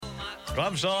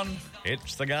Gloves on,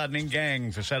 it's the Gardening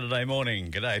Gang for Saturday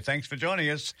morning. G'day, thanks for joining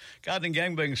us. Gardening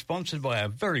Gang being sponsored by our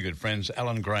very good friends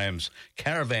Alan Graham's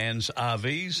Caravans,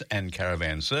 RVs and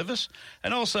Caravan Service,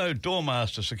 and also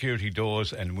Doormaster Security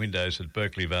Doors and Windows at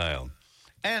Berkeley Vale.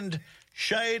 And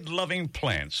shade-loving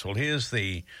plants. Well, here's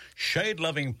the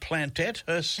shade-loving plantette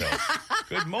herself.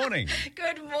 Good morning.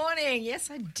 Good morning.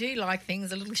 Yes, I do like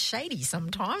things a little shady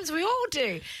sometimes. We all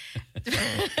do.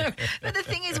 But the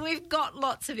thing is, we've got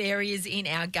lots of areas in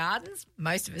our gardens,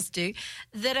 most of us do,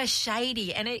 that are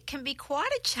shady, and it can be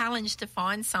quite a challenge to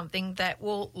find something that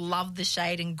will love the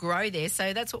shade and grow there.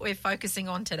 So that's what we're focusing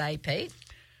on today, Pete.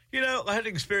 You know, I had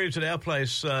an experience at our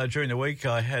place during the week.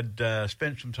 I had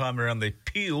spent some time around the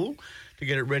peel to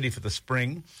get it ready for the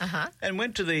spring, and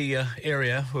went to the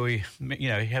area where we,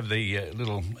 have the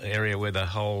little area where the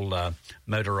whole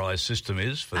motorised system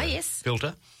is for the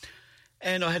filter.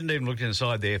 And I hadn't even looked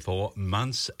inside there for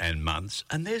months and months,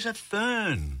 and there's a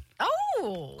fern.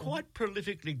 Oh! Quite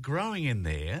prolifically growing in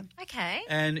there. Okay.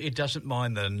 And it doesn't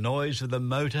mind the noise of the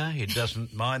motor. It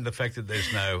doesn't mind the fact that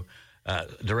there's no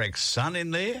direct sun in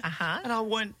there. And I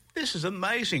went, this is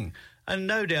amazing. And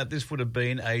no doubt this would have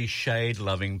been a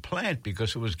shade-loving plant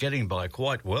because it was getting by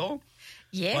quite well.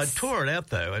 Yes. I tore it out,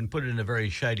 though, and put it in a very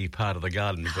shady part of the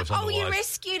garden because otherwise... Oh, you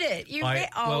rescued it.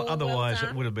 Otherwise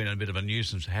it would have been a bit of a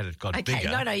nuisance had it got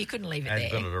bigger. No, you couldn't leave it there.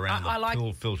 And got it around the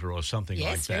pool filter or something like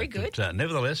that. Yes, very good. But,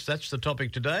 nevertheless, that's the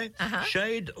topic today.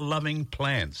 Shade-loving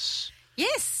plants.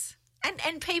 Yes.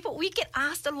 And people, we get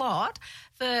asked a lot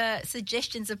for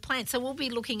suggestions of plants. So we'll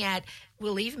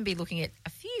even be looking at a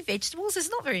few vegetables. There's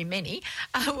not very many.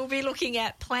 We'll be looking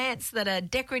at plants that are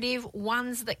decorative,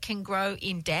 ones that can grow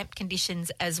in damp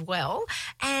conditions as well,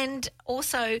 and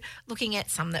also looking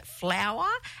at some that flower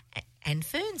and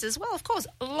ferns as well. Of course,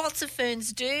 lots of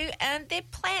ferns do, and they're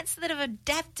plants that have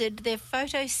adapted their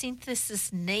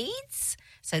photosynthesis needs.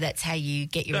 So that's how you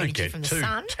get your energy from the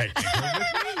sun.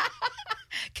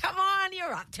 Come on,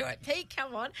 you're up to it, Pete.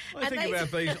 Come on. I think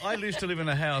about these. I used to live in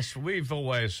a house. We've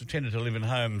always tended to live in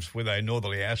homes with a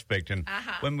northerly aspect. And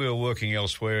when we were working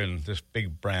elsewhere in this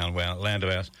big brown land of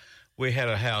ours, we had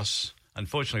a house.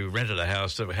 Unfortunately, we rented a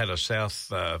house that had a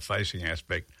south-facing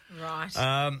aspect.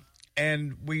 Right.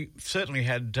 And we certainly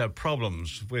had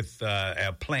problems with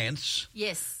our plants.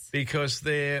 Yes. Because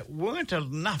there weren't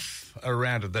enough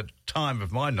around at the time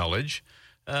of my knowledge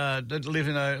that live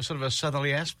in a sort of a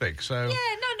southerly aspect. So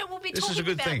we'll be talking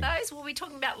about those. We'll be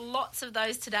talking about lots of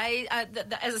those today.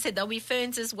 As I said, there'll be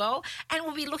ferns as well, and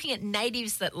we'll be looking at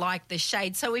natives that like the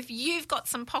shade. So if you've got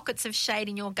some pockets of shade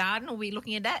in your garden, we'll be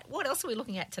looking at that. What else are we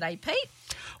looking at today, Pete?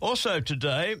 Also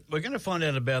today, we're going to find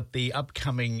out about the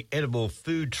upcoming edible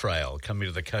food trail coming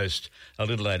to the coast a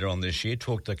little later on this year.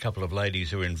 Talked to a couple of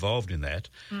ladies who are involved in that.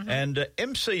 And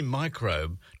MC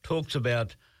Microbe talks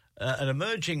about an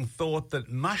emerging thought that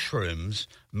mushrooms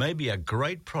may be a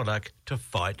great product to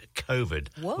fight COVID,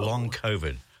 long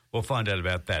COVID. We'll find out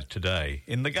about that today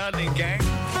in the Gardening Gang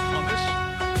on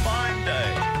this fine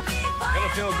day. Got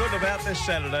to feel good about this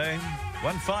Saturday.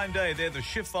 One fine day, they're the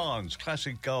Chiffons,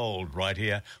 classic gold, right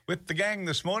here with the gang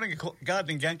this morning,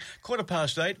 Gardening Gang,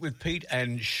 8:15 with Pete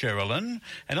and Sherilyn.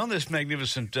 And on this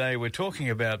magnificent day, we're talking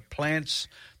about plants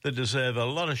that deserve a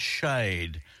lot of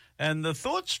shade. And the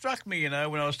thought struck me,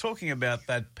 when I was talking about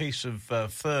that piece of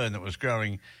fern that was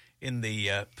growing in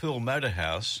the pool motor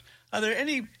house, are there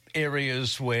any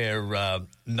areas where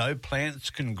no plants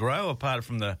can grow apart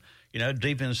from the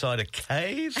deep inside a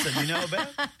cave that you know about?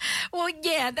 Well,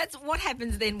 yeah, that's what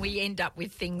happens then. We end up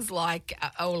with things like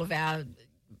all of our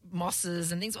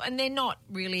mosses and things, and they're not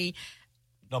really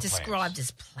described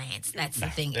as plants. That's the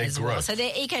thing as well. So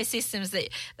they're ecosystems that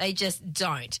they just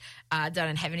don't have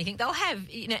anything. They'll have,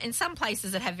 in some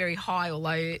places that have very high or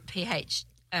low pH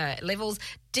levels,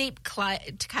 deep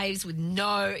caves with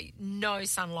no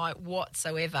sunlight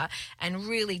whatsoever, and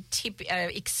really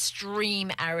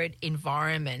extreme arid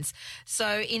environments.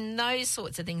 So in those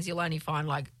sorts of things, you'll only find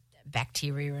like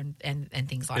bacteria and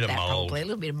things like that. Probably a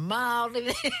little bit of mold in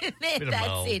there.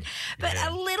 That's it. But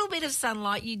a little bit of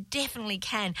sunlight you definitely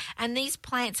can. And these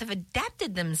plants have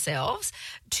adapted themselves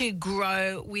to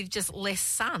grow with just less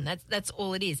sun. That's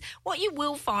all it is. What you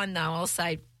will find, though, I'll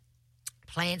say,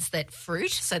 plants that fruit,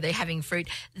 so they're having fruit,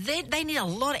 they need a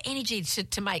lot of energy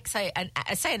to make, say an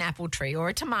apple tree or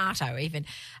a tomato even.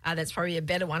 That's probably a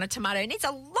better one. A tomato needs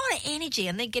a lot of energy,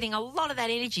 and they're getting a lot of that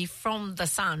energy from the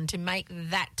sun to make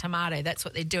that tomato. That's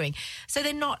what they're doing. So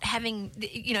they're not having,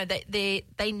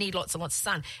 they need lots and lots of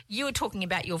sun. You were talking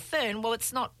about your fern. Well,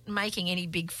 it's not making any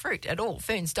big fruit at all.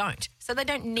 Ferns don't. So they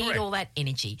don't need all that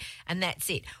energy, and that's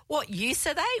it. What use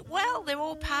are they? Well, they're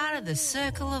all part of the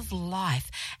circle of life.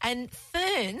 And ferns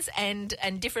ferns and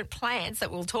different plants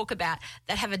that we'll talk about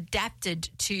that have adapted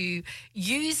to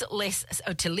use less,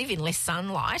 or to live in less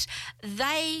sunlight,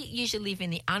 they usually live in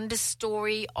the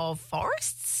understory of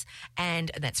forests,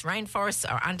 and that's rainforests,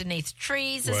 or underneath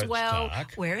trees as well.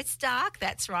 Where it's dark,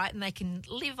 that's right, and they can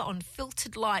live on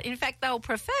filtered light. In fact, they'll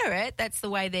prefer it. That's the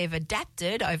way they've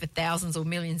adapted over thousands or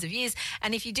millions of years.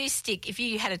 And if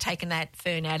you had taken that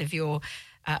fern out of your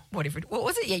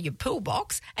your pool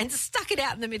box and stuck it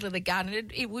out in the middle of the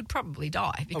garden, it would probably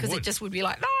die, because it just would be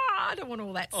like, I don't want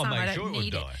all that sun. I don't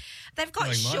need it. They've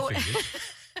got short.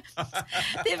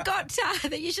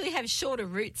 They usually have shorter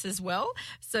roots as well,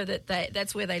 so that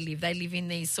that's where they live. They live in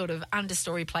these sort of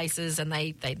understory places, and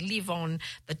they live on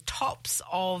the tops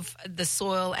of the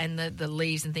soil and the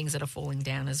leaves and things that are falling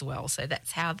down as well. So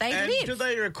that's how they live. Do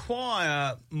they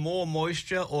require more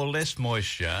moisture or less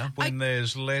moisture when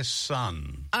there's less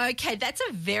sun? Okay, that's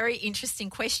a very interesting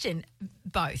question.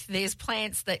 Both. There's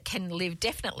plants that can live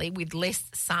definitely with less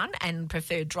sun and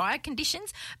prefer drier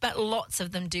conditions, but lots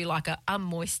of them do like a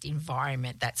moist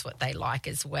environment. That's what they like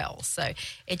as well. So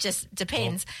it just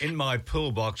depends. Well, in my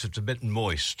pool box, it's a bit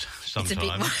moist sometimes. It's a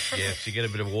bit moist. Yes, you get a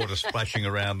bit of water splashing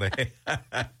around there.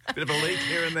 Bit of a leak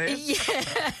here and there.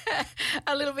 Yeah,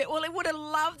 a little bit. Well, it would have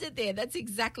loved it there. That's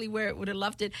exactly where it would have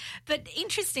loved it. But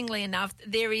interestingly enough,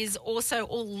 there is also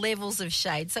all levels of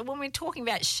shade. So when we're talking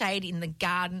about shade in the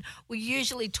garden, we're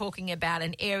usually talking about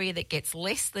an area that gets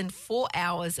less than 4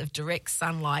 hours of direct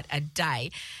sunlight a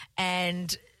day,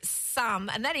 and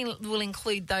that will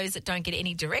include those that don't get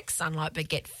any direct sunlight but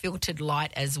get filtered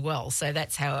light as well. So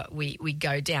that's how we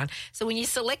go down. So when you're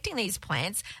selecting these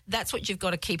plants, that's what you've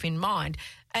got to keep in mind.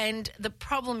 And the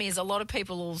problem is, a lot of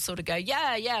people will sort of go,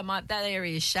 that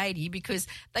area is shady, because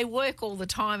they work all the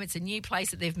time. It's a new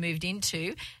place that they've moved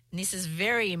into. And this is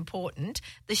very important.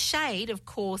 The shade, of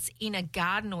course, in a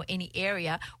garden or any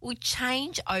area will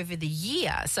change over the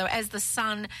year. So as the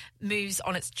sun moves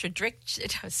on its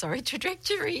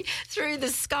trajectory through the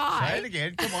sky. Say it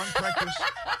again. Come on, practice.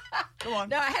 Come on.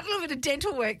 No, I had a little bit of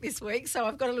dental work this week, so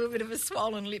I've got a little bit of a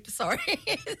swollen lip. Sorry.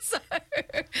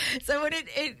 So when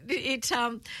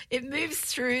it moves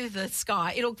through the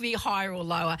sky, it'll be higher or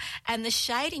lower, and the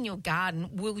shade in your garden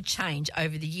will change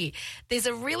over the year. There's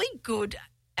a really good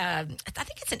I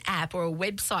think it's an app or a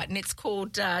website, and it's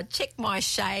called Check My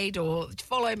Shade or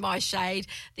Follow My Shade,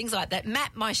 things like that.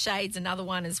 Map My Shade's another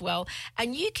one as well.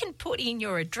 And you can put in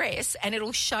your address, and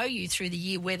it'll show you through the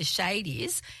year where the shade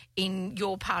is in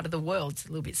your part of the world. It's a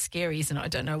little bit scary, isn't it? I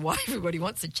don't know why everybody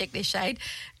wants to check their shade.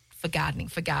 For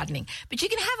gardening. But you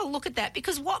can have a look at that,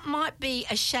 because what might be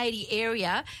a shady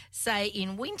area, say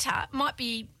in winter, might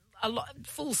be a lot,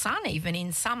 full sun even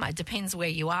in summer. Depends where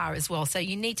you are as well. So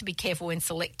you need to be careful when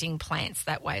selecting plants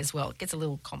that way as well. It gets a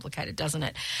little complicated, doesn't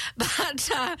it? But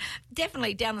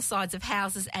definitely down the sides of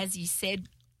houses, as you said,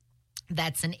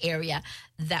 that's an area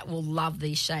that will love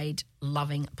these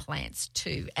shade-loving plants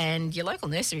too. And your local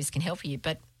nurseries can help you,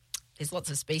 but there's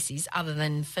lots of species other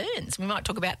than ferns. We might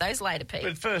talk about those later, Pete.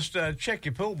 But first, check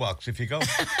your pool box if you got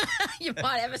You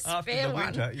might have a spare one.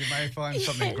 After the winter, you may find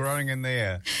something growing in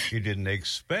there you didn't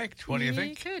expect. What do you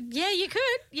think? You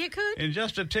could. In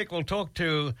just a tick, we'll talk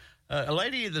to a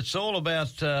lady that's all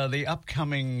about the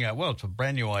upcoming, it's a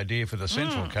brand new idea for the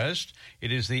Central Coast.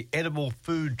 It is the Edible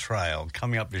Food Trail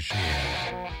coming up this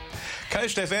year.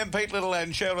 Coast FM, Pete Little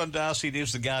and Sherilyn Darcy, it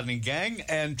is the Gardening Gang.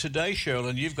 And today,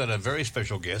 Sherilyn, you've got a very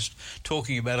special guest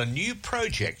talking about a new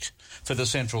project for the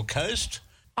Central Coast.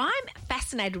 I'm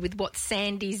fascinated with what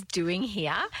Sandy's doing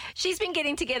here. She's been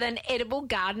getting together an edible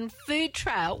garden food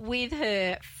trail with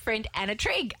her friend Anna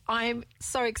Trigg. I'm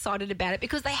so excited about it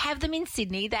because they have them in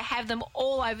Sydney, they have them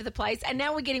all over the place, and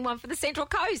now we're getting one for the Central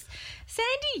Coast.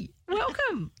 Sandy,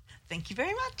 welcome. Thank you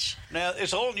very much. Now,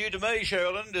 it's all new to me,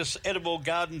 Sherilyn, this edible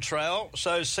garden trail.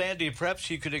 So, Sandy, perhaps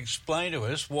you could explain to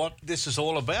us what this is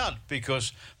all about,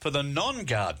 because for the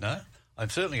non-gardener, I'm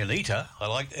certainly an eater, I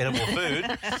like edible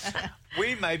food,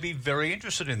 we may be very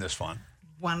interested in this one.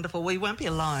 Wonderful. We won't be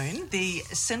alone. The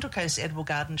Central Coast Edible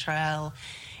Garden Trail,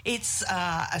 it's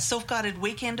a self-guided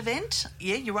weekend event.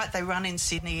 Yeah, you're right, they run in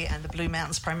Sydney and the Blue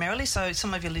Mountains primarily, so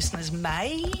some of your listeners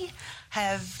may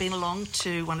have been along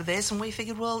to one of theirs, and we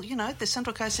figured, well, you know, the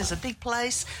Central Coast is a big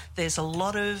place. There's a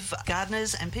lot of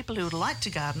gardeners and people who would like to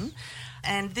garden,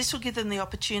 and this will give them the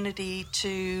opportunity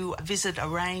to visit a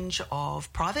range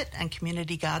of private and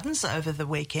community gardens over the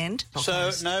weekend.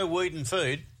 So no weed and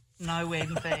feed? No weed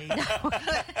and feed.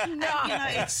 No.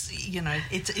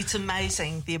 It's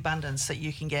amazing the abundance that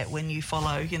you can get when you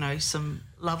follow, some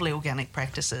lovely organic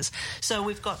practices. So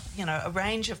we've got, a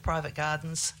range of private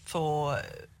gardens for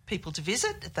people to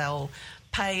visit. They'll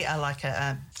pay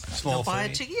a small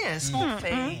fee. Small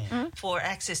fee for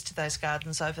access to those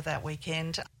gardens over that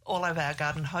weekend. All of our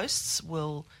garden hosts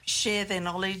will share their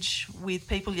knowledge with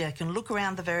people. You can look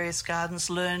around the various gardens,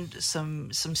 learn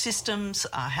some systems,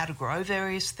 how to grow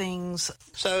various things.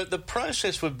 So the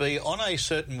process would be on a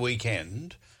certain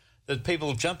weekend that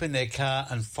people jump in their car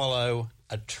and follow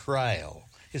a trail.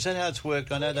 Is that how it's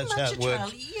worked? I know that's how it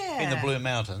works in the Blue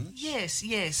Mountains.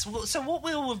 Yes. Well, so what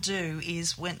we will do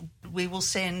is we will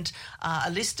send a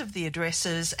list of the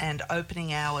addresses and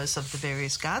opening hours of the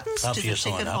various gardens to the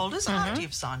ticket holders after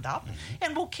you've signed up,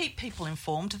 and we'll keep people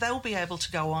informed. They'll be able to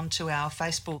go onto our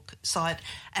Facebook site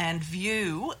and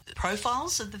view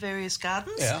profiles of the various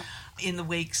gardens in the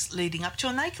weeks leading up to,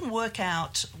 and they can work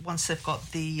out, once they've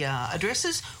got the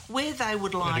addresses, where they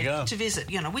would like to visit,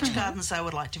 which gardens they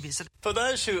would like to visit. For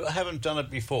those who haven't done it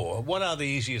before, what are the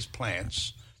easiest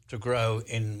plants to grow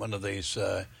in one of these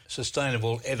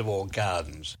sustainable edible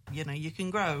gardens? You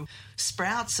can grow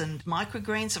sprouts and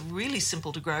microgreens are really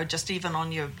simple to grow, just even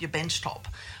on your bench top.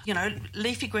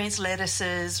 Leafy greens,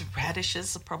 lettuces,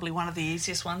 radishes are probably one of the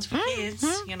easiest ones for kids.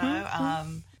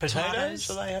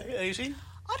 Potatoes, are they easy?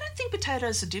 I don't think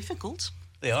potatoes are difficult.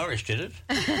 The Irish did it.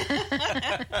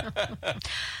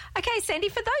 Okay, Sandy,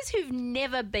 for those who've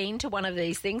never been to one of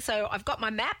these things, so I've got my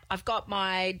map, I've got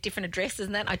my different addresses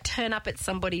and that, I turn up at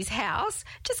somebody's house.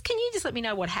 Can you just let me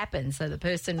know what happens so the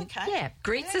person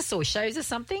greets us or shows us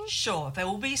something? Sure, there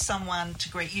will be someone to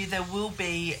greet you. There will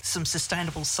be some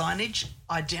sustainable signage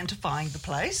identifying the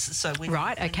place. So when you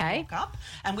walk up,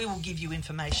 and we will give you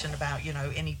information about,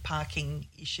 any parking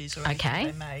issues or anything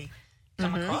they may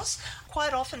come across.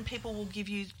 Quite often people will give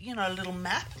you, a little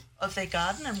map of their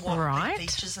garden and what the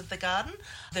features of the garden.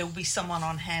 There will be someone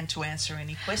on hand to answer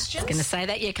any questions. I was going to say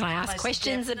that, can I ask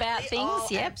questions about things? Oh,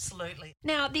 absolutely.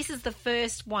 Now, this is the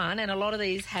first one, and a lot of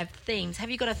these have themes.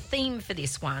 Have you got a theme for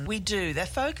this one? We do. Their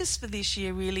focus for this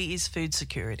year really is food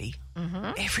security.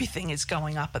 Everything is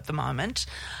going up at the moment,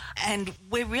 and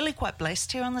we're really quite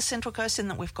blessed here on the Central Coast in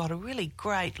that we've got a really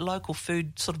great local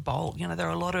food sort of bowl. There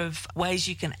are a lot of ways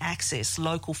you can access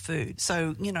local food.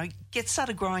 So, get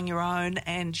started growing your own,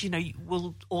 and,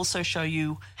 we'll also show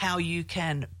you how you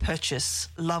can purchase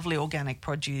lovely organic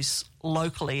produce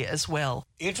locally as well.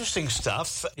 Interesting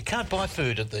stuff. You can't buy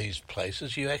food at these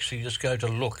places. You actually just go to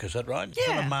look, is that right? It's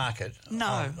not a market.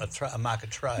 No. A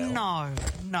market trail. No.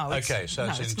 Okay, so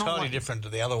it's entirely different to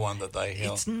the other one that they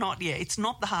held. It's not, it's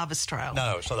not the Harvest Trail.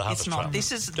 No, it's not the Harvest Trail.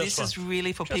 This is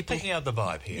really for people. Just picking out the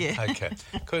vibe here. Yeah. Okay.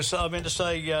 Because I meant to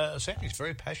say, Sandy's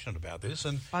very passionate about this.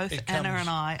 And both Anna and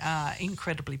I are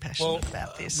incredibly passionate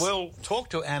about this. We'll talk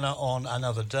to Anna on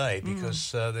another day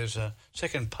because there's a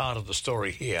second part of the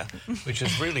story here, which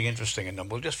is really interesting,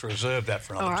 and we'll just reserve that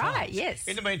for another time. All right, yes.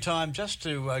 In the meantime, just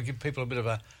to give people a bit of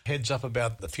a heads up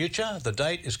about the future, the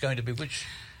date is going to be which?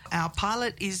 Our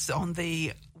pilot is on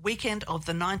the weekend of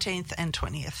the 19th and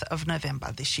 20th of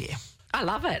November this year. I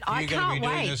love it. I can't wait. Are you going to be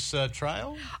doing this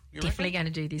trail? Definitely going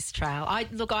to do this trail. I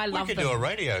love them. We could do a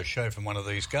radio show from one of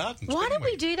these gardens. Why don't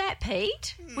we do that,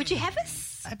 Pete? Would you have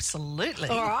us? Absolutely.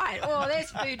 All right. Well,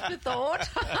 there's food for thought.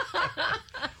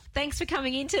 Thanks for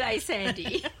coming in today,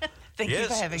 Sandy. Thank you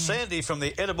for having me. Sandy from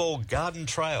the Edible Garden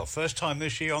Trail. First time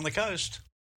this year on the coast.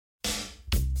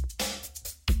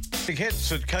 Big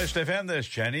hits at Coast FM. There's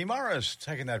Janie Morris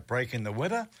taking that break in the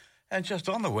weather. And just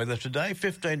on the weather today,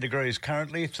 15 degrees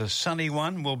currently. It's a sunny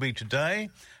one, will be today.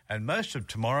 And most of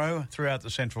tomorrow throughout the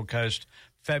Central Coast.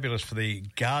 Fabulous for the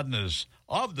gardeners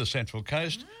of the Central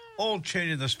Coast. All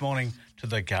tuned in this morning to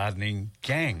the Gardening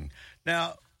Gang.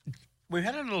 Now, we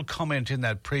had a little comment in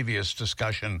that previous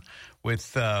discussion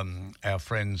with our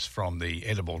friends from the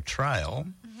Edible Trail.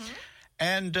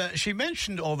 And she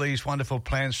mentioned all these wonderful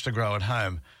plants to grow at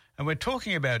home. And we're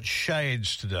talking about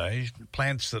shades today,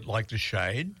 plants that like the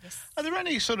shade. Yes. Are there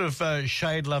any sort of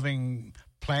shade-loving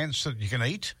plants that you can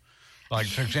eat? Like,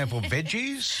 for example,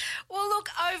 veggies? Well, look,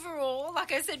 overall,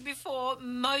 like I said before,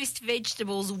 most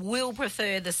vegetables will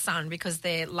prefer the sun because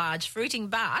they're large fruiting.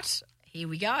 But, here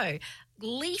we go,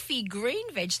 leafy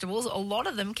green vegetables, a lot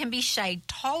of them can be shade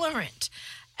tolerant.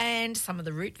 And some of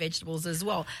the root vegetables as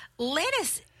well.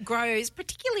 Lettuce grows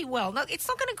particularly well. Look, it's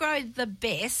not going to grow the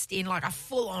best in like a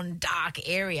full-on dark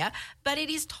area, but it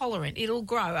is tolerant. It'll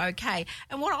grow okay.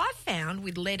 And what I've found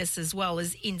with lettuce as well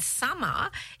is in summer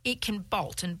it can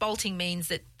bolt, and bolting means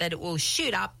that it will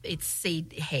shoot up its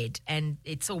seed head and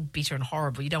it's all bitter and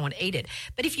horrible. You don't want to eat it.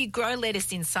 But if you grow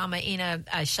lettuce in summer in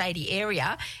a shady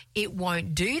area, it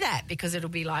won't do that because it'll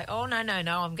be like, oh, no,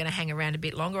 I'm going to hang around a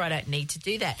bit longer. I don't need to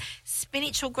do that.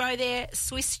 Spinach will grow there.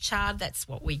 Swiss chard, that's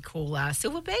what we call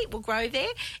silverbell. beet will grow there.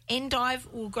 Endive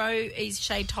is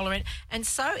shade tolerant, and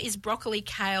so is broccoli,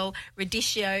 kale,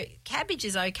 radicchio. Cabbage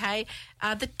is okay.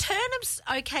 The turnips,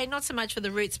 okay, not so much for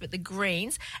the roots, but the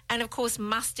greens. And, of course,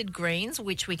 mustard greens,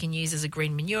 which we can use as a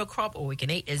green manure crop or we can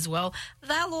eat as well.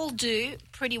 They'll all do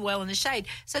pretty well in the shade.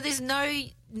 So there's no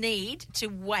need to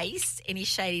waste any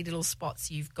shady little spots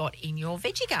you've got in your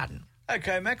veggie garden.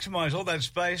 Okay, maximise all that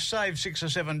space, save $6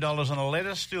 or $7 on a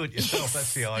lettuce, do it yourself, Yes,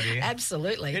 that's the idea.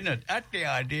 Absolutely. Isn't it? That's the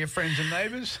idea, friends and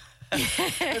neighbours.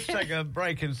 Let's take a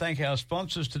break and thank our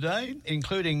sponsors today,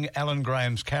 including Alan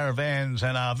Graham's Caravans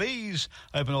and RVs,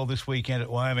 open all this weekend at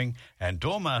Wyoming, and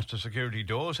Doormaster Security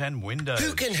Doors and Windows.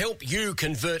 Who can help you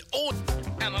convert all...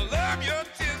 And I love your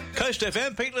Coast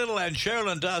FM, Pete Little and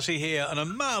Sherilyn Darcy here on a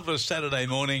marvellous Saturday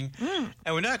morning.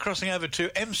 And we're now crossing over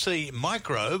to MC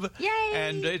Microbe. Yay!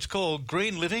 And it's called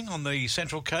Green Living on the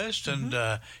Central Coast, and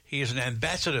he is an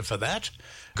ambassador for that.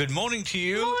 Good morning to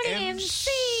you, Morning,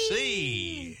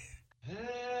 MC.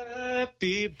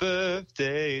 Happy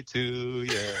birthday to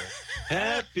you.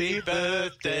 Happy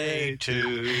birthday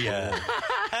to you.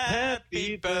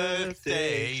 Happy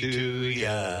birthday to you.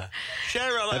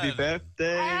 Sherilyn. Happy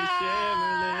birthday,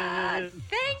 Sherilyn.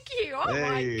 Thank you. Oh,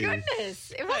 my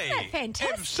goodness. Wasn't that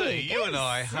fantastic? MC, you and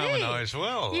I harmonised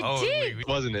well. You did.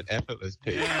 Wasn't it effortless,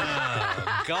 Pete?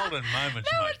 Yeah, golden moments,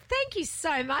 No, mate. thank you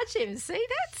so much, MC.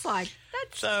 That's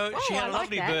So she had a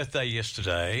lovely birthday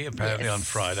yesterday, apparently on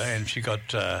Friday, and she got,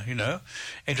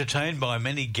 entertained by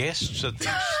many guests at the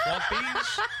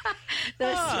Swampies.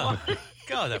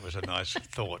 God, that was a nice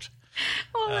thought.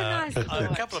 Oh, a nice A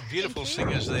thought. couple of beautiful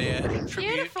singers there in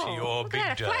tribute to your Look big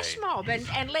at day. a flash mob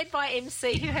and led by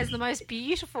MC, who has the most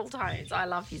beautiful tones. I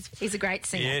love he's a great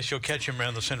singer. Yes, you'll catch him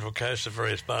around the Central Coast at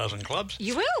various bars and clubs.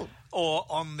 You will. Or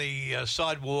on the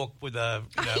sidewalk with a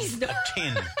He's a not.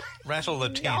 tin. Rattle the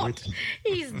tin.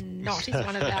 He's not. He's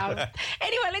one of our...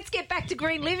 Anyway, let's get back to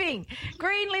Green Living.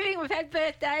 Green Living, we've had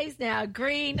birthdays now.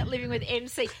 Green Living with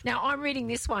MC. Now, I'm reading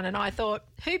this one and I thought,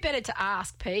 who better to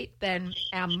ask, Pete, than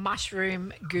our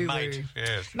mushroom guru? Mate,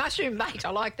 yes. Mushroom mate,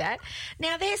 I like that.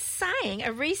 Now, they're saying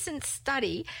a recent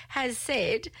study has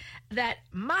said that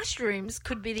mushrooms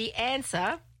could be the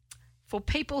answer for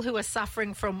people who are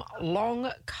suffering from long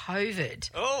COVID.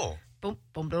 Oh, Boom,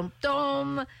 boom, boom,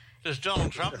 boom. does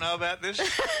Donald Trump know about this?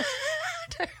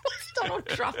 What's Donald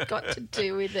Trump got to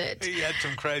do with it? He had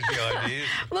some crazy ideas.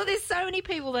 Well, there's so many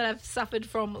people that have suffered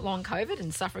from long COVID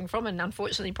and suffering from, and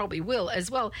unfortunately probably will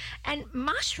as well. And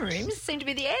mushrooms seem to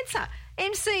be the answer.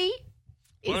 MC,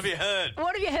 What have you heard?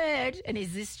 what have you heard? And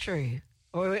is this true?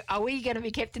 Or are we going to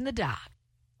be kept in the dark?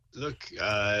 Look,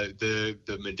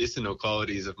 the medicinal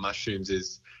qualities of mushrooms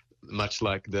is much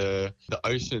like the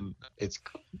ocean. It's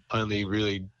only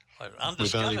really...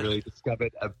 We've only really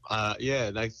discovered,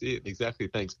 that's it, exactly,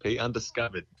 thanks Pete,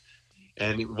 undiscovered.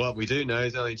 And what we do know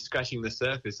is only scratching the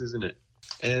surface, isn't it?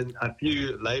 And a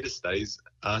few later studies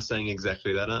are saying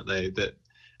exactly that, aren't they? That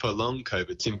for long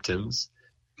COVID symptoms,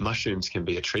 mushrooms can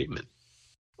be a treatment.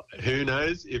 Who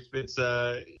knows if it's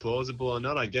plausible or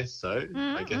not? I guess so.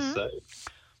 Mm-hmm. I guess so.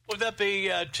 Would that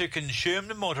be to consume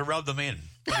them or to rub them in?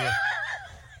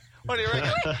 What do you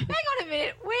reckon? Hang on a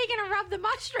minute. We're going to rub the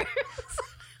mushrooms.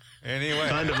 Anyway.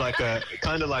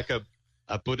 kind of like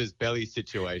a Buddha's belly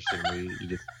situation where you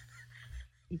just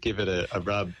give it a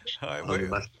rub. I on the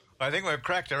mushroom. think we've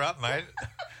cracked her up, mate.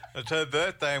 It's her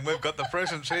birthday and we've got the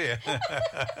presents here.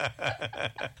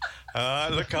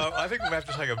 Look, I think we'll have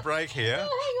to take a break here.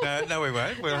 No, we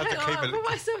won't. We'll have to keep I'll it. put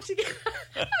myself together.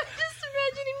 I'm just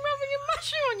imagining rubbing a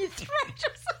mushroom on your throat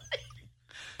or something.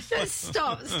 No,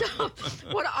 stop.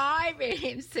 What I read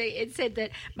him say, it said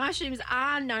that mushrooms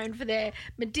are known for their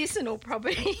medicinal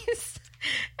properties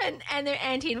and their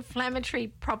anti-inflammatory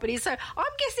properties. So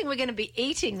I'm guessing we're going to be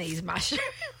eating these mushrooms.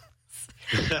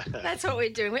 That's what we're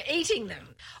doing. We're eating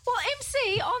them. Well,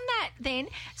 MC, on that then,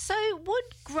 so would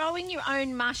growing your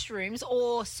own mushrooms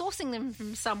or sourcing them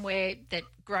from somewhere that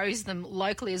grows them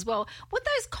locally as well, would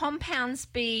those compounds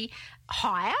be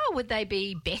higher? Would they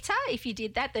be better if you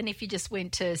did that than if you just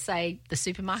went to, say, the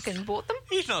supermarket and bought them?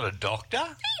 He's not a doctor.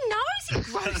 He knows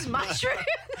he grows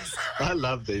mushrooms. I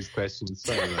love these questions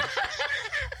so much.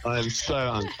 I am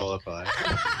so unqualified.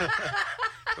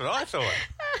 That's what I thought.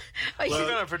 We've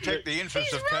got to protect the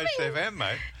interests of Coast FM,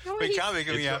 mate. No, We can't be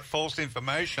giving out false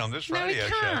information on this No, we radio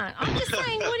can't. show. I'm just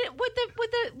saying,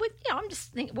 I'm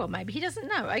just thinking, well, maybe he doesn't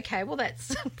know. Okay, well,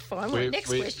 that's fine. Well, We- next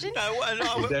we- question. No,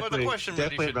 the question really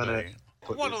should be,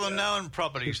 What are the known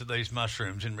properties of these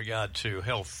mushrooms in regard to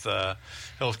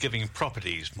health-giving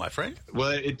properties, my friend?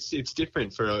 Well, it's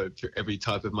different for every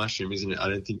type of mushroom, isn't it? I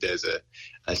don't think there's a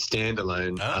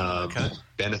standalone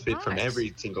benefit from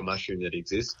every single mushroom that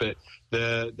exists. But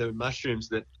the mushrooms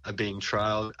that are being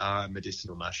trialled are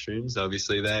medicinal mushrooms.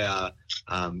 Obviously, they are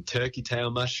turkey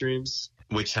tail mushrooms,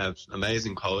 which have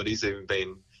amazing qualities. They've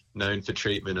been known for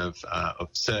treatment of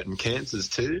certain cancers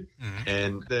too.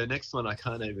 And the next one I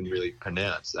can't even really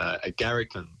pronounce,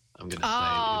 agaricum, I'm going to say.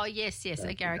 Oh, yes,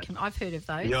 agaricum. I've heard of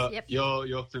those.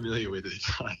 You're familiar with it.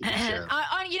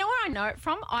 You know where I know it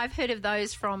from? I've heard of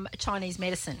those from Chinese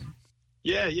medicine.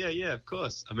 Yeah, of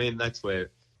course. I mean, that's where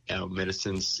our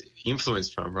medicine's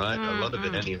influenced from, right? A lot of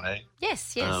it anyway.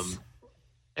 Yes.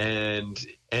 And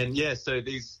yeah, so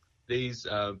these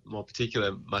more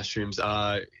particular mushrooms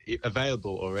are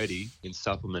available already in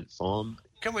supplement form.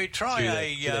 Can we try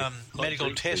a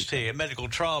medical test here, a medical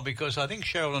trial? Because I think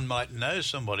Sherilyn might know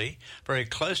somebody very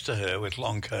close to her with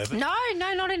long COVID. No,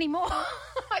 not anymore.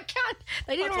 I can't.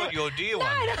 They didn't. I thought your dear one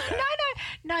did that.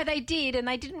 No, they did, and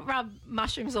they didn't rub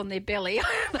mushrooms on their belly.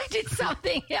 They did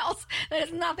something else that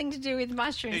has nothing to do with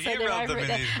mushrooms. Did you rub them in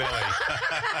his belly?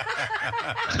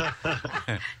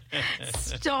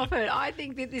 Stop it. I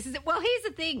think that this is... Well, here's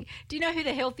the thing. Do you know who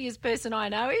the healthiest person I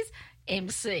know is?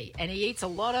 MC, and he eats a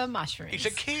lot of mushrooms. He's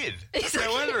a kid.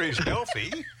 No wonder he's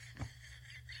healthy.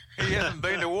 He hasn't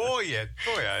been to war yet.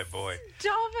 Boy, oh boy.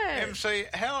 Stop it. MC,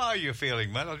 how are you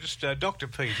feeling, mate? I'll just... Dr.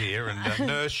 Pete here and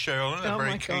Nurse Sherilyn are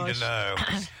very keen to know.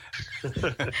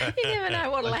 You never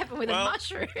know what will happen with a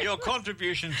mushroom. Your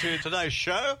contribution to today's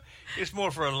show is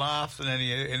more for a laugh than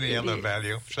any other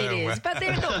value. So, it is. But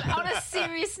on a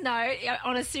serious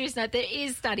note, there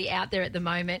is study out there at the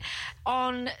moment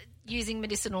on using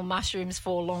medicinal mushrooms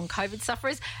for long COVID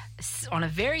sufferers. On a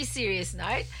very serious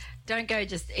note, don't go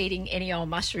just eating any old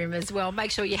mushroom as well.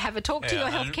 Make sure you have a talk to your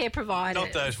healthcare provider.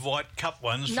 Not those white cup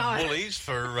ones from Woolies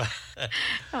for...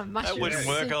 that wouldn't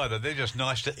work either. They're just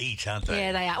nice to eat, aren't they?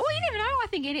 Yeah, they are. Well, you never know. I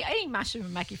think eating mushroom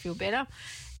will make you feel better.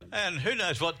 And who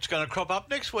knows what's going to crop up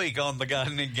next week on the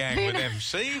Gardening Gang with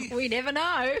MC? We never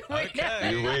know.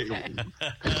 Okay. We never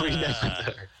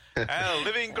know. Our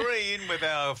Living Green with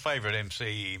our favourite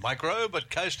MC Microbe at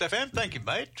Coast FM. Thank you,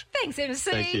 mate. Thanks,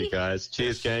 MC. Thank you, guys.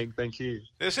 Cheers, gang. Thank you.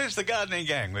 This is the Gardening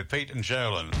Gang with Pete and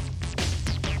Sherilyn.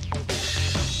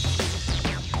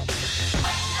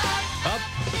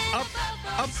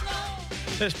 Up.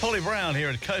 There's Polly Brown here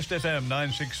at Coast FM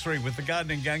 963 with the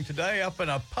Gardening Gang today. Up in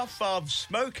a puff of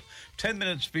smoke, 10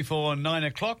 minutes before 9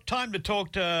 o'clock. Time to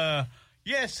talk to...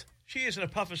 Yes, she is in a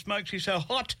puff of smoke. She's so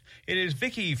hot. It is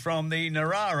Vicky from the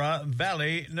Narara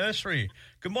Valley Nursery.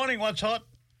 Good morning, what's hot?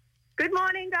 Good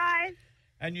morning, guys.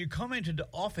 And you commented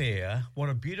off-air what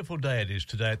a beautiful day it is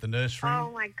today at the nursery.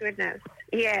 Oh, my goodness.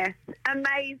 Yes,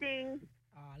 amazing.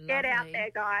 Get out there,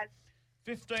 guys.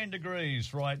 15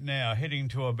 degrees right now, heading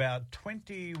to about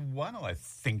 21, I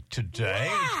think, today.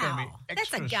 Wow. It's going to be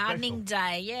extra That's a gardening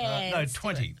day, yeah. No,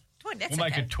 20. 20, that's we'll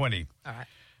make it 20. All right.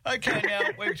 Okay, now,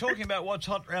 we're talking about what's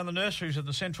hot around the nurseries of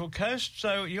the Central Coast.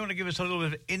 So you want to give us a little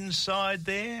bit of inside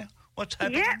there? What's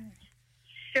happening? Yeah,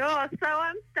 sure. So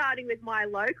I'm starting with my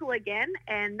local again,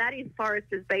 and that is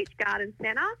Foresters Beach Garden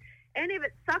Centre. And if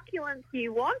it's succulents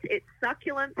you want, it's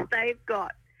succulents they've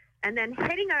got. And then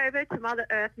heading over to Mother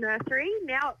Earth Nursery,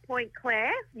 now at Point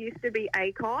Clare, used to be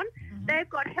Acorn. Mm-hmm. They've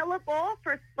got hellebore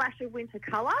for a splash of winter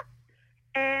colour.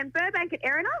 And Burbank at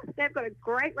Erina, they've got a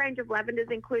great range of lavenders,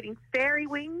 including Fairy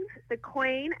Wings, the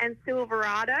Queen, and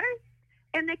Silverado.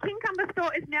 And their Kincumber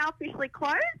store is now officially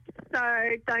closed, so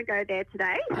don't go there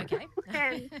today. Okay.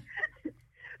 And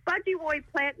Budgie Boy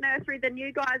Plant Nursery, the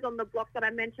new guys on the block that I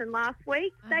mentioned last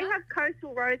week, they have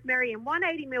coastal rosemary in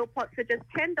 180ml pots for just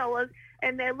 $10,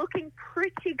 and they're looking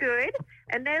pretty good.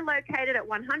 And they're located at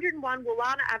 101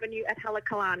 Woolana Avenue at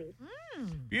Halakalani.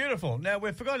 Beautiful. Now,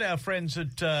 we've forgot our friends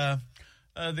at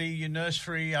the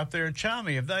nursery up there at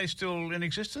Charmy. Are they still in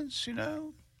existence, you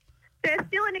know? They're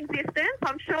still in existence.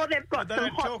 I'm sure they've got some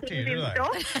hot things in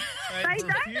stock. They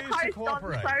don't post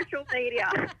on social media.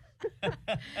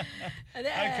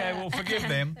 Okay, we'll forgive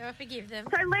them. I'll forgive them.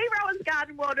 So Lee Rowan's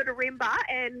Garden World at Arimba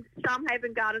and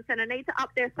Sharmhaven Garden Centre need to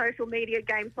up their social media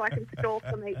game so I can stalk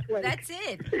them each week. That's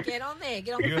it. Get on there.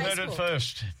 Get on the You Facebook. heard it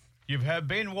first. You have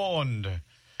been warned.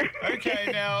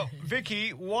 Okay, now, Vicky,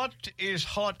 what is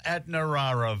hot at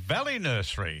Narara Valley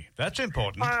Nursery? That's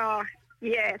important. Oh,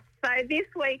 yes. So this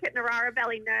week at Narara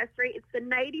Valley Nursery, it's the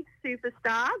native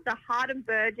superstar, the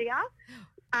Hardenbergia.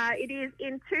 It is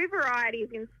in two varieties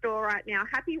in store right now,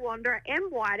 Happy Wanderer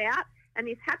and Whiteout. And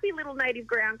this happy little native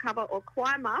ground cover or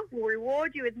climber will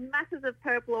reward you with masses of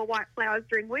purple or white flowers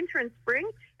during winter and spring.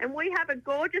 And we have a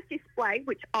gorgeous display,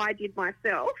 which I did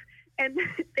myself. And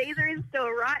these are in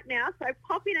store right now, so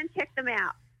pop in and check them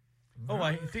out. Oh,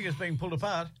 I think it's being pulled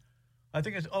apart. I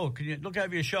think it's... Oh, can you look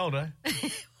over your shoulder?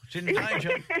 It's in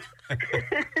danger.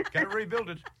 Go rebuild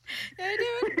it. Go do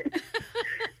it.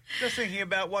 Just thinking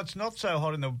about what's not so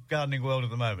hot in the gardening world at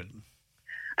the moment.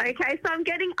 Okay, so I'm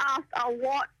getting asked a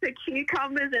lot for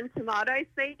cucumbers and tomato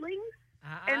seedlings.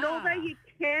 And although you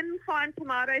can find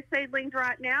tomato seedlings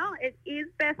right now, it is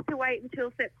best to wait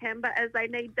until September as they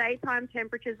need daytime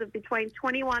temperatures of between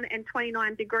 21 and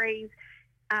 29 degrees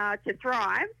to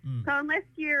thrive. So unless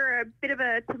you're a bit of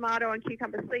a tomato and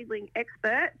cucumber seedling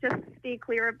expert, just steer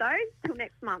clear of those till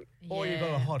next month. Yeah. Or you've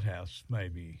got a hothouse,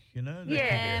 maybe, you know?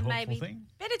 Yeah, maybe. Thing.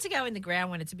 Better to go in the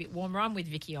ground when it's a bit warmer. I'm with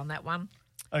Vicky on that one.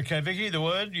 Okay, Vicky, the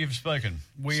word, you've spoken.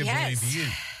 We believe you.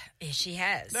 Yes, she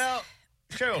has. Now,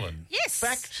 Sherilyn. Yes.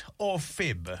 Fact or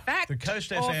fib? Fact the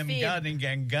Coast or FM fib. Gardening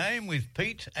Gang game with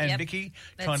Pete and Vicky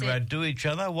trying to outdo each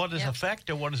other. What is a fact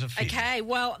or what is a fib? Okay,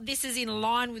 well, this is in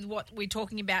line with what we're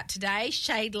talking about today,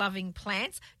 shade-loving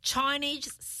plants.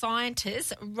 Chinese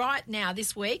scientists right now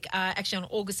this week, actually on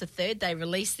August the 3rd, they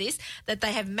released this, that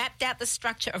they have mapped out the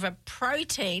structure of a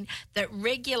protein that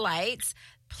regulates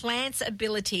plants'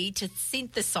 ability to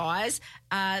synthesize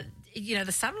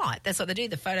the sunlight. That's what they do,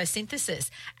 the photosynthesis.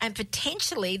 And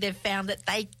potentially they've found that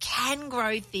they can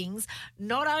grow things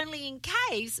not only in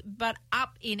caves but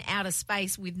up in outer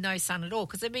space with no sun at all,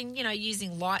 because they've been,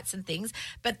 using lights and things,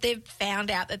 but they've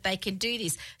found out that they can do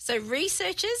this. So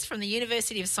researchers from the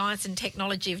University of Science and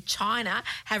Technology of China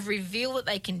have revealed that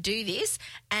they can do this,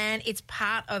 and it's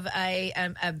part of a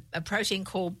protein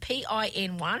called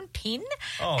PIN1, PIN.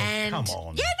 Oh, and come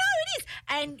on. Yeah, no, it is.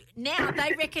 And now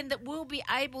they reckon that we'll be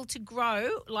able to grow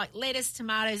like lettuce,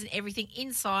 tomatoes and everything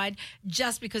inside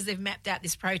just because they've mapped out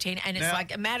this protein, and it's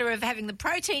like a matter of having the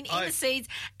protein in the seeds,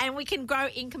 and we can grow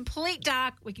in complete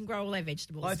dark. We can grow all our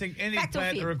vegetables. I think any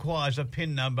plant that requires a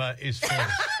PIN number is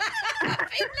false.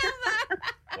 PIN number.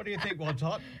 What do you think, What's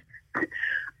Hot?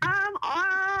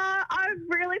 I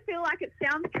really feel like it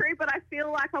sounds true, but I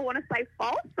feel like I want to say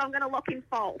false, so I'm going to lock in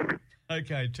false.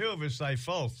 Okay, two of us say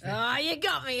false. Oh, you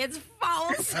got me. It's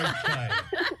false. Okay.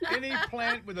 Any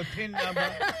plant with a PIN number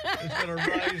is going to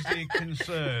raise the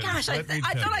concern. Gosh, I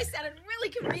thought I sounded really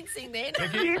convincing then.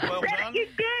 Vicky, well done. You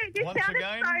did. You Once sounded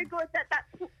again. so good that's...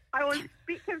 I was a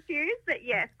bit confused, but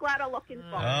yes, glad I locked in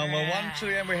false. Well, once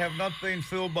again, we have not been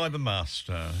fooled by the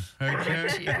master.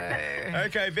 Okay.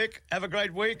 Okay, Vic, have a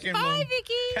great week. And Bye, we'll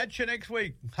Vicky. catch you next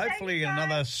week. Hopefully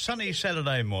another sunny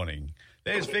Saturday morning.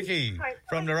 There's Vicky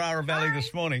from Narara Valley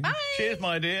this morning. Bye. Cheers,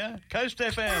 my dear. Coast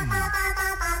FM.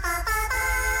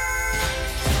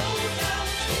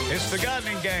 It's the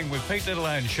Gardening Gang with Pete Little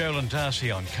and Sherilyn Darcy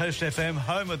on Coast FM,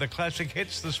 home of the classic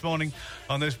hits this morning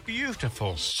on this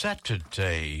beautiful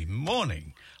Saturday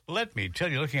morning. Let me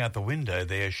tell you, looking out the window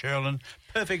there, Sherilyn,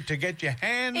 perfect to get your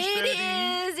hands dirty.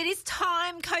 It is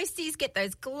time, Coasties. Get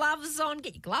those gloves on.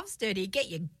 Get your gloves dirty. Get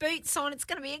your boots on. It's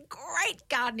going to be a great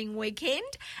gardening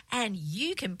weekend. And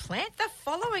you can plant the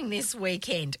following this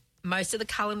weekend. Most of the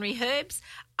culinary herbs,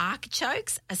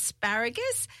 artichokes,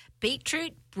 asparagus,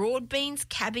 beetroot, broad beans,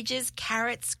 cabbages,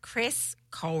 carrots, cress,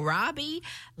 kohlrabi.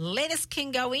 Lettuce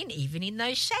can go in, even in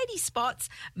those shady spots.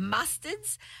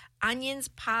 Mustards, onions,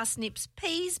 parsnips,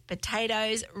 peas,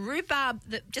 potatoes, rhubarb,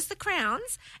 just the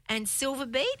crowns, and silver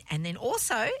beet, and then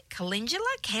also calendula,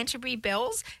 Canterbury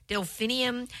bells,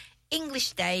 delphinium,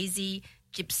 English daisy,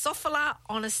 gypsophila,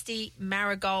 honesty,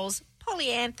 marigolds,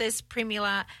 polyanthus,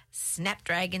 primula,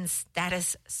 snapdragon,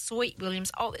 statice, sweet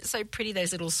williams. Oh, they're so pretty,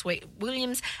 those little sweet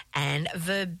williams, and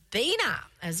verbena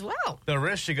as well. The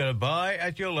rest you got to buy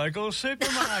at your local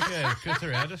supermarket because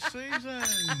they're out of season.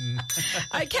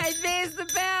 Okay, there's the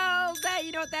bell.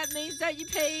 You know what that means, don't you,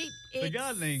 Pete? The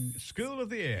Gardening School of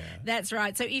the Air. That's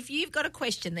right. So if you've got a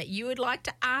question that you would like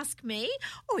to ask me,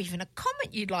 or even a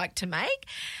comment you'd like to make,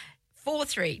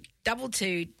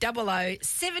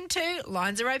 43220072.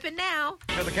 Lines are open now.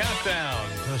 For the countdown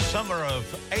to the summer of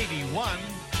 81.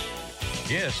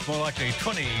 Yes, more likely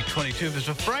 2022. There's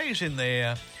a phrase in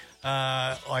there.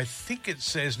 I think it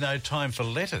says no time for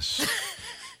lettuce.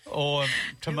 Or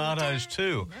tomatoes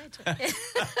too. I think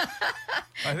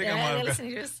I might have got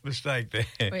a mistake there.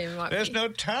 There's no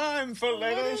time for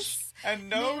lettuce and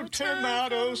no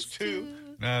tomatoes too.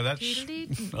 No, that's...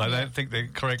 I don't think they're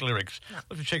correct lyrics. No.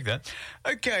 Let's check that.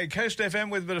 Okay, Coast FM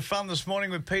with a bit of fun this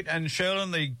morning with Pete and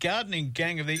Sherlyn. The gardening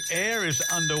gang of the air is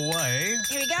underway.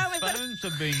 Here we go. Phones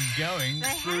have been going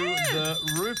through the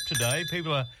roof today.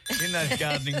 People are in that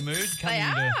gardening mood, coming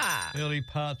into early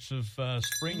parts of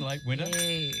spring, late winter.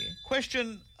 Yeah.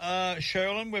 Question,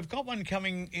 Sherlyn, we've got one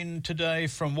coming in today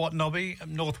from Watnobby,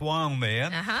 North Wyong there.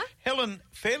 Helen,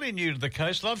 fairly new to the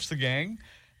coast, loves the gang,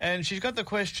 and she's got the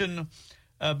question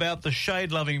about the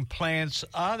shade-loving plants.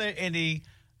 Are there any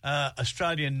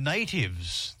Australian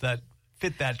natives that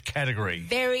fit that category?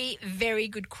 Very, very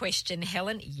good question,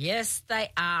 Helen. Yes, they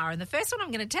are. And the first one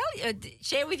I'm going to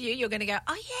share with you, you're going to go,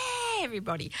 oh, yeah,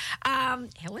 everybody.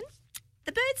 Helen,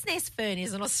 the bird's nest fern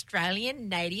is an Australian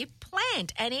native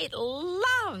plant and it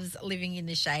loves living in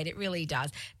the shade. It really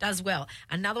does. Does well.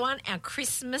 Another one, our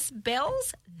Christmas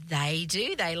bells, they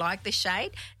do. They like the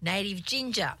shade. Native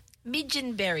ginger.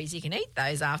 Midgeon berries, you can eat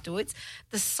those afterwards.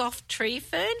 The soft tree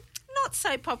fern, not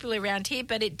so popular around here,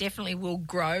 but it definitely will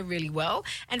grow really well.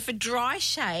 And for dry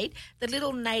shade, the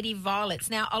little native violets.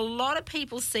 Now, a lot of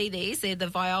people see these. They're the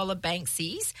Viola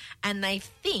Banksies, and they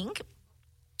think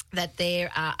that they're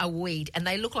a weed, and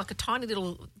they look like a tiny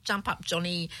little jump-up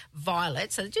Johnny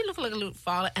violet. So they do look like a little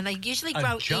violet, and they usually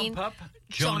grow in... jump-up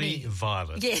Johnny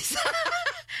violet. Yes.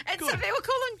 And good. So they will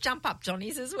call them jump-up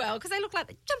Johnnies as well because they look like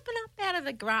they're jumping up out of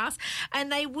the grass,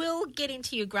 and they will get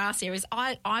into your grass areas.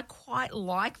 I quite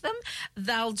like them.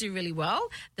 They'll do really well.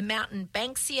 The mountain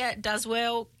banksia does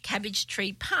well, cabbage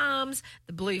tree palms,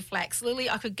 the blue flax lily.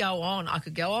 I could go on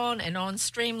and on.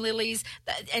 Stream lilies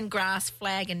and grass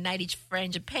flag and native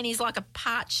frangipanis, like a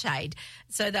part shade.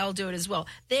 So they'll do it as well.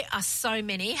 There are so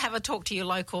many. Have a talk to your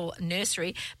local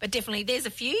nursery, but definitely there's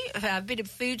a few, a bit of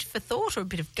food for thought or a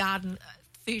bit of garden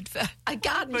food for a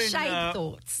garden shade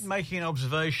thoughts. Making an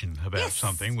observation about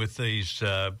something with these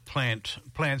plants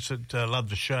that love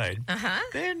the shade.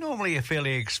 They're normally a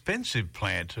fairly expensive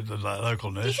plant at the local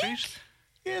nurseries.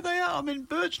 Yeah, they are. I mean,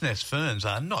 bird's nest ferns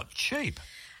are not cheap.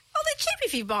 Oh, they're cheap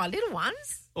if you buy little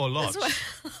ones. Or lots.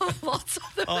 Lots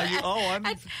of them. I'm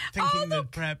thinking that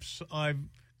perhaps I've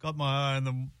got my eye on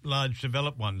the large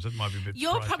developed ones that might be a bit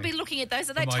You're pricey. probably looking at those,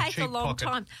 so they take a long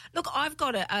time. Look, I've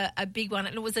got a big one,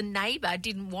 and it was a neighbour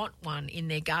didn't want one in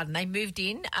their garden. They moved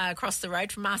in across the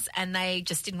road from us, and they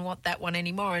just didn't want that one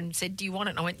anymore and said, do you want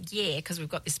it? And I went, yeah, because we've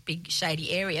got this big shady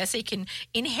area. So you can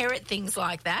inherit things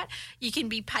like that. You can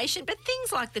be patient, but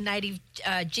things like the native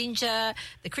ginger,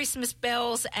 the Christmas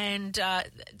bells, and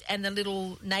the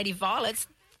little native violets,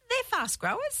 they're fast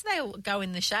growers. They'll go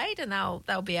in the shade and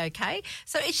they'll be okay.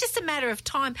 So it's just a matter of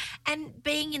time. And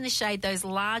being in the shade, those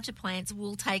larger plants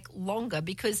will take longer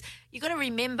because you've got to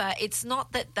remember it's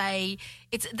not that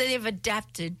they've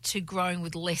adapted to growing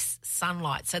with less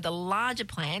sunlight. So the larger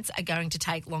plants are going to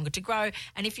take longer to grow.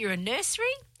 And if you're a nursery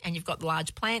and you've got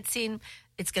large plants in,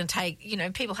 it's going to take,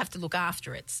 people have to look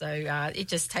after it. So it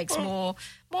just takes more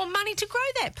money to grow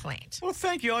that plant. Well,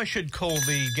 thank you. I should call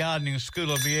the Gardening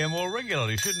School of the Air more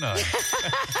regularly, shouldn't I?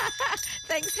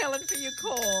 Thanks, Helen, for your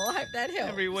call. I hope that helps.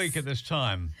 Every week at this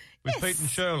time with Pete and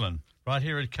Sherlyn right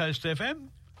here at Coast FM.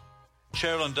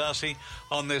 Sherlyn Darcy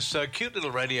on this cute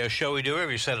little radio show we do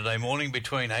every Saturday morning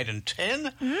between 8 and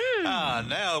 10.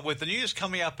 Now, with the news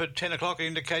coming up at 10 o'clock, it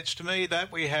indicates to me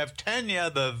that we have Tanya,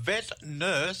 the vet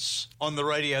nurse, on the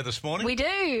radio this morning. We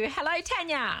do. Hello,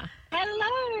 Tanya.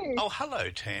 Hello. Oh, hello,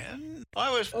 Tan.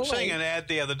 I was seeing an ad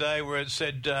the other day where it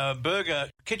said Burger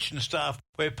kitchen staff,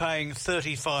 we're paying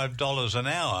 $35 an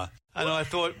hour. And I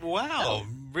thought, wow,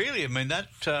 really? I mean, that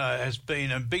has been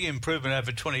a big improvement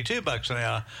over $22 an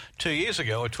hour 2 years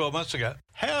ago or 12 months ago.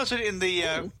 How is it in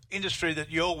the industry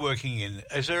that you're working in?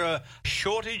 Is there a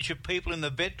shortage of people in the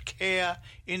vet care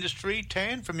industry,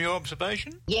 Tan, from your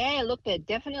observation? Yeah, look, there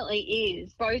definitely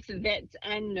is. Both vets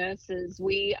and nurses,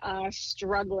 we are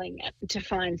struggling to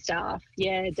find staff.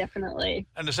 Yeah, definitely.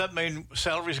 And does that mean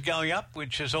salaries are going up,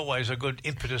 which is always a good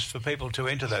impetus for people to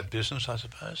enter that business, I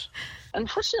suppose?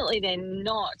 Unfortunately, they're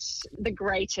not the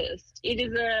greatest. It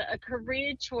is a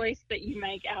career choice that you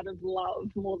make out of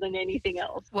love more than anything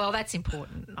else. Well, that's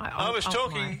important. I was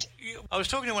talking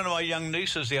to one of my young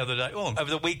nieces the other day, over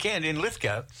the weekend in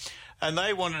Lithgow, and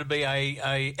they wanted to be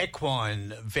a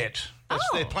equine vet. That's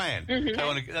their plan.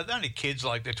 Mm-hmm. They're only kids,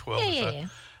 like they're 12 or so.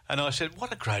 And I said,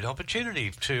 what a great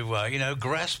opportunity to,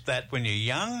 grasp that when you're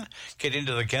young, get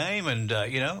into the game and,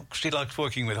 she likes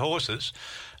working with horses.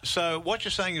 So what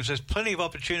you're saying is there's plenty of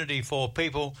opportunity for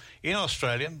people in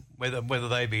Australia, whether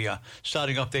they be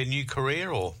starting off their new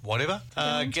career or whatever,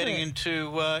 getting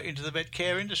into the vet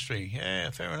care industry. Yeah,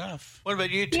 fair enough. What about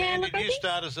you, Tan? Did you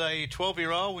start as a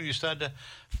 12-year-old when you started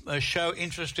to show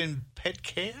interest in pet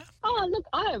care? Oh, look,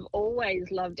 I have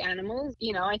always loved animals.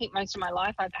 You know, I think most of my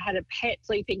life I've had a pet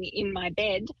sleeping in my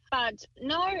bed. But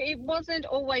no, it wasn't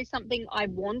always something I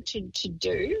wanted to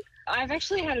do. I've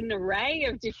actually had an array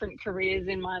of different careers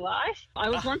in my life. I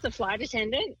was once a flight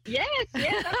attendant. Yes, I've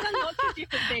done lots of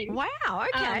different things. Wow,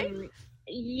 okay.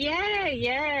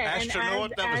 Yeah.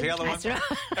 Astronaut, that was the other one.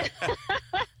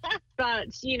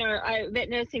 But, you know, vet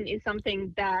nursing is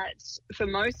something that for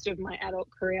most of my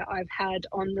adult career I've had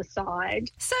on the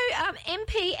side. So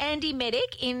MP Andy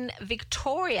Meddick in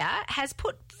Victoria has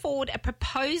put forward a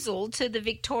proposal to the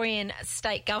Victorian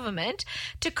state government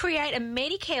to create a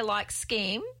Medicare-like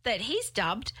scheme that he's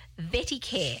dubbed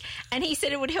VetiCare. And he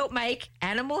said it would help make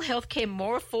animal healthcare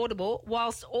more affordable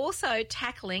whilst also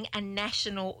tackling a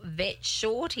national vet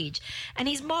shortage. And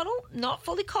his model, not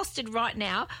fully costed right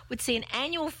now, would see an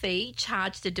annual fee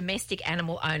charged to domestic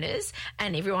animal owners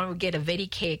and everyone would get a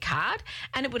VetiCare card,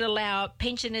 and it would allow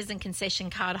pensioners and concession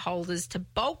card holders to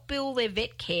bulk bill their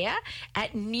vet care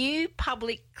at new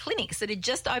public clinics that had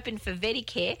just opened for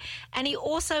VetiCare. And he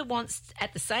also wants,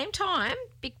 at the same time,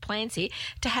 big plans here,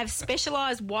 to have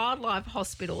specialised wildlife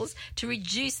hospitals to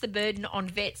reduce the burden on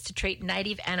vets to treat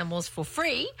native animals for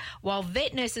free, while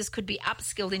vet nurses could be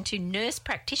upskilled into nurse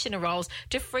practitioner roles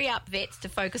to free up vets to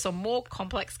focus on more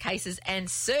complex cases and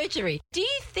surgery. Do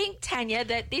you think, Tanya,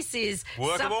 that this is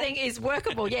something is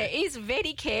workable? Yeah, is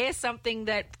VetiCare something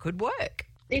that could work?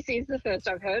 This is the first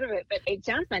I've heard of it, but it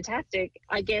sounds fantastic.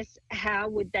 I guess how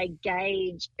would they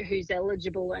gauge who's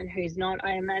eligible and who's not?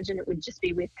 I imagine it would just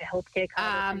be with the healthcare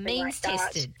card or something means like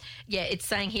tested. Yeah, it's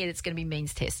saying here it's going to be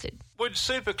means tested. Would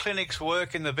super clinics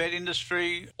work in the vet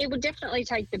industry? It would definitely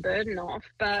take the burden off,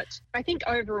 but I think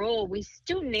overall we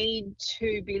still need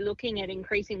to be looking at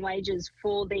increasing wages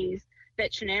for these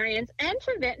veterinarians and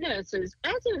for vet nurses.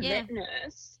 As a vet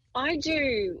nurse, I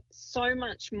do so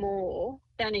much more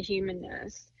than a human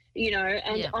nurse, you know,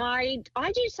 and I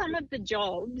do some of the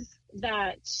jobs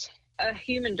that a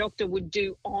human doctor would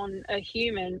do on a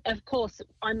human. Of course,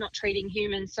 I'm not treating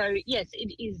humans, so yes,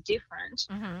 it is different.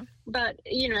 Mm-hmm. But,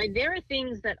 you know, there are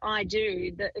things that I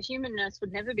do that a human nurse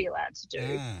would never be allowed to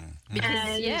do.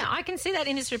 Because, I can see that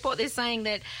in this report. They're saying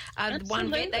that one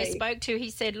vet they spoke to,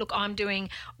 he said, look, I'm doing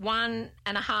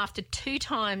 1.5 to 2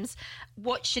 times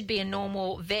what should be a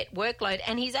normal vet workload.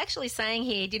 And he's actually saying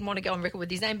here, he didn't want to go on record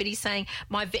with his name, but he's saying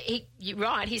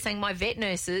he's saying my vet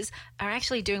nurses are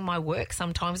actually doing my work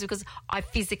sometimes because I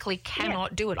physically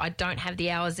cannot do it. I don't have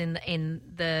the hours in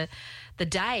the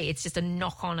day. It's just a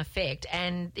knock-on effect.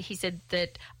 And he said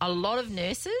that a lot of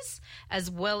nurses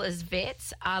as well as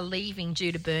vets are leaving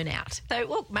due to burnout. So,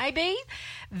 look, maybe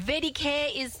VetiCare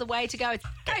is the way to go. It's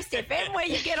Coast FM where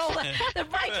you get all the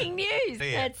breaking news.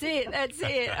 That's it.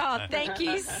 Oh, thank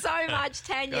you so much,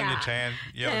 Tanya. Go on, Tan.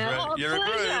 You're a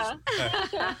groove.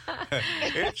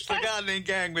 It's the Gardening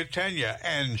Gang with Tanya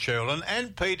and Sherlyn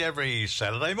and Pete every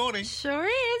Saturday morning. Sure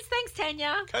is. Thanks,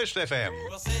 Tanya. Coast FM.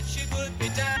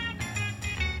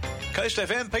 Coast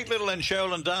FM, Pete Little and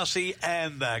Sherlyn Darcy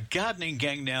and the Gardening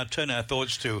Gang now turn our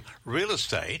thoughts to real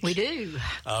estate. We do.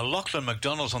 Lachlan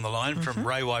McDonald's on the line from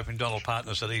Ray White McDonald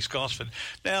Partners at East Gosford.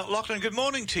 Now, Lachlan, good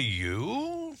morning to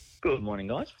you. Good morning,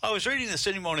 guys. I was reading the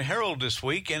Sydney Morning Herald this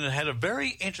week and it had a very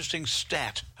interesting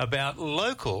stat about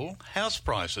local house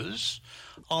prices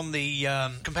on the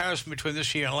comparison between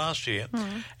this year and last year.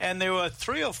 And there were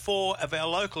 3 or 4 of our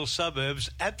local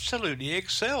suburbs absolutely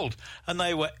excelled. And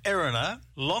they were Erina,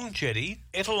 Long Jetty,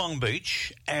 Ettalong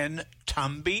Beach and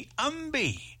Tumby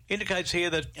Umby. Indicates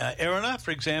here that Erina, for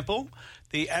example,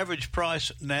 the average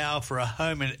price now for a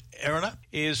home in Erina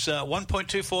is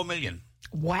 $1.24 million.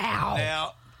 Wow.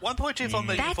 Now, $1.24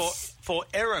 million for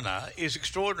Erina is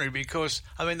extraordinary because,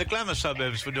 I mean, the glamour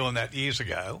suburbs were doing that years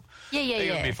ago.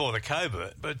 Even before the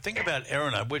COVID. But think about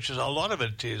Erina, which is a lot of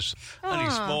it is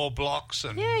only small blocks.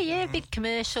 And a bit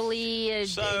commercially,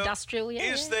 industrial.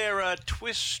 Is there a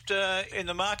twist in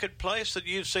the marketplace that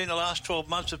you've seen the last 12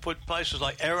 months that put places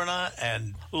like Erina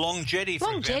and Long Jetty,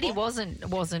 for example? Long Jetty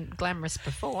wasn't glamorous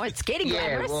before. It's getting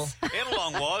glamorous. Well,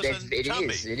 Ettalong was and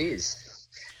Tumby. It is.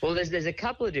 Well, there's a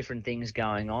couple of different things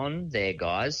going on there,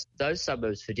 guys. Those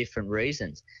suburbs for different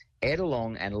reasons.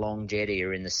 Ettalong and Long Jetty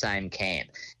are in the same camp.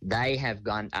 They have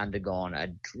undergone a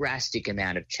drastic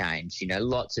amount of change, you know,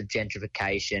 lots of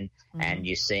gentrification, and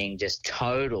you're seeing just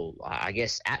total, I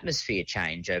guess, atmosphere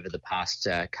change over the past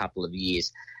couple of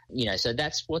years. So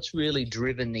that's what's really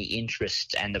driven the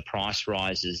interest and the price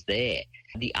rises there.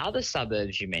 The other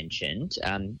suburbs you mentioned,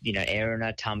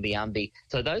 Erina, Tumbiumbi,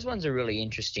 so those ones are really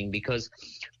interesting because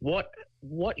what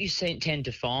you tend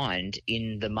to find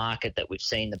in the market that we've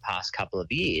seen the past couple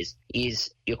of years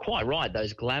is, you're quite right,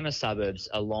 those glamour suburbs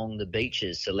along the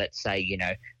beaches. So let's say,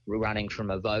 we're running from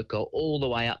Avoca all the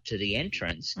way up to the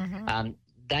entrance.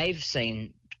 They've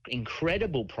seen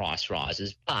incredible price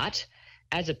rises, but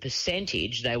as a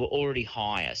percentage, they were already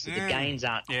higher, so the gains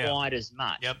aren't quite as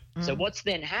much. Yep. So what's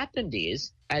then happened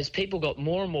is, as people got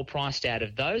more and more priced out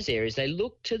of those areas, they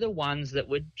looked to the ones that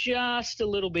were just a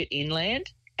little bit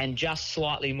inland and just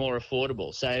slightly more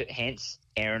affordable. So hence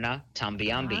Erina,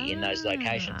 Tumbiumbi in those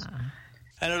locations.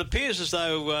 And it appears as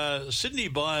though Sydney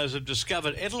buyers have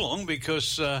discovered Ettalong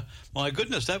because, my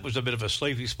goodness, that was a bit of a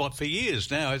sleepy spot for years.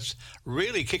 Now it's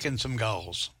really kicking some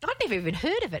goals. I'd never even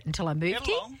heard of it until I moved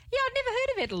here. Ettalong? Yeah, I'd never heard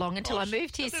of Ettalong until I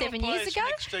moved here 7 years ago.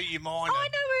 Next to your mine. Oh, I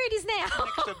know where it is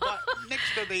now.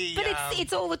 Next to the... But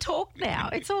it's all the talk now.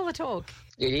 It's all the talk.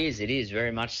 It is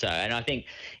very much so. And I think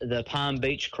the Palm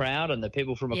Beach crowd and the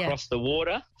people from across the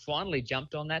water finally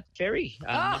jumped on that ferry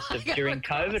during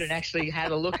COVID and actually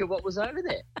had a look at what was over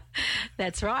there.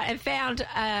 That's right, and found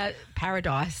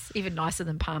paradise, even nicer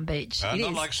than Palm Beach.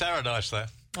 Not like Saradise, though.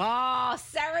 Oh,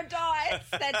 Saradise,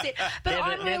 that's it.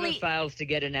 But never fails to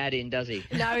get an ad in, does he?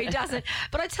 No, he doesn't.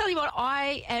 But I tell you what,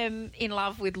 I am in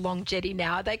love with Long Jetty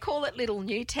now. They call it Little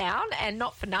Newtown, and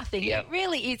not for nothing. Yep. It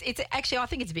really is. It's actually, I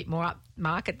think it's a bit more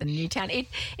upmarket than Newtown.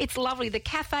 It's lovely. The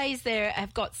cafes there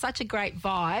have got such a great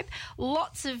vibe.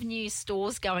 Lots of new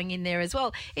stores going in there as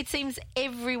well. It seems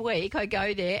every week I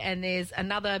go there and there's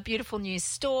another beautiful new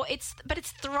store. But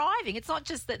it's thriving. It's not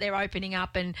just that they're opening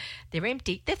up and they're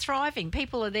empty. They're thriving.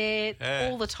 People are there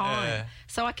all the time.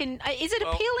 So I can... is it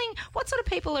appealing? What sort of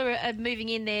people are moving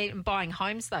in there and buying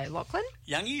homes, though, Lachlan?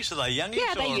 Youngies? Are they youngies?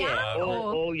 Yeah, they're young.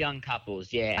 All young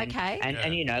couples, yeah. Okay.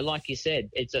 And like you said,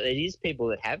 it is people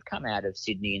that have come out of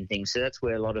Sydney and things, so that's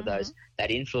where a lot of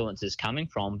that influence is coming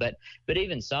from. But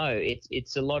even so,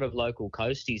 it's a lot of local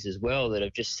coasties as well that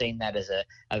have just seen that as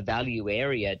a value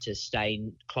area to stay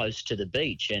close to the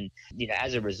beach. And,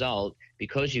 as a result,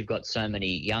 because you've got so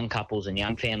many young couples and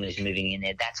young families moving in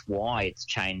there, that's why it's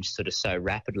changed sort of so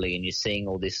rapidly, and you're seeing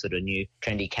all this sort of new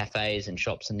trendy cafes and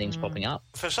shops and things popping up.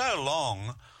 For so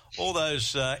long, all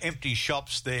those empty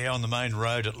shops there on the main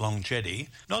road at Long Jetty,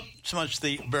 not so much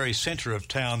the very centre of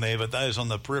town there, but those on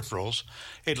the peripherals,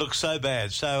 it looked so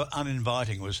bad, so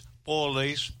uninviting. It was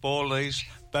Borleys,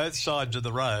 both sides of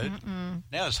the road.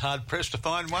 Now it's hard-pressed to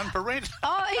find one for rent.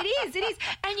 Oh, it is.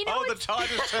 And the tide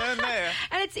has turned there.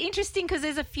 And it's interesting because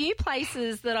there's a few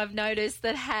places that I've noticed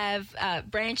that have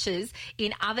branches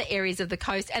in other areas of the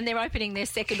coast, and they're opening their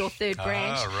second or third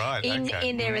branch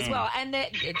in there as well. And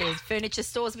there's furniture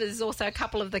stores, but there's also a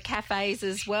couple of the cafes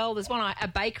as well. There's one, a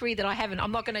bakery that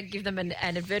I'm not going to give them an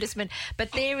advertisement,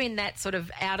 but they're in that sort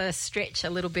of outer stretch a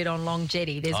little bit on Long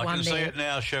Jetty. There's one there. I can see it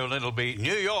now, Cheryl. It'll be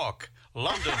New York,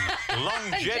 London,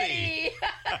 Long Jetty.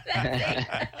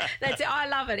 That's it. I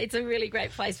love it. It's a really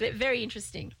great place, but very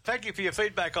interesting. Thank you for your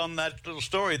feedback on that little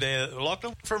story there,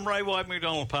 Lachlan. From Ray White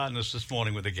McDonald Partners this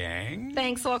morning with the gang.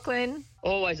 Thanks, Lachlan.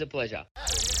 Always a pleasure.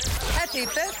 Happy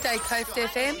birthday, Coast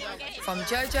FM, from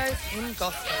Jojo in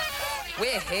Gosford.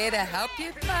 We're here to help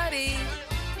you party.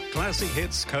 Classic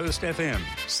Hits Coast FM,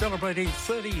 celebrating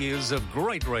 30 years of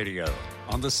great radio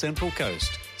on the Central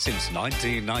Coast since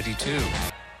 1992.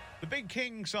 The Big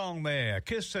King song there,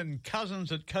 Kiss and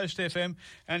Cousins at Coast FM,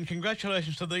 and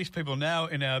congratulations to these people now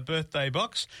in our birthday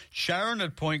box. Sharon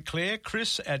at Point Clare,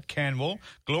 Chris at Canwell,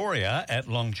 Gloria at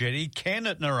Long Jetty, Ken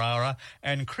at Narara,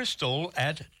 and Crystal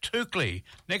at Toukley.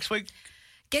 Next week...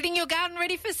 Getting your garden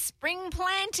ready for spring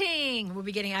planting. We'll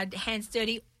be getting our hands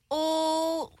dirty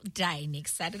all day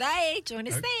next Saturday. Join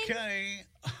us then. Okay.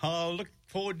 I'll look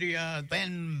forward to you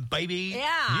then, baby.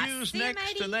 Yeah. News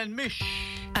next and then Mish.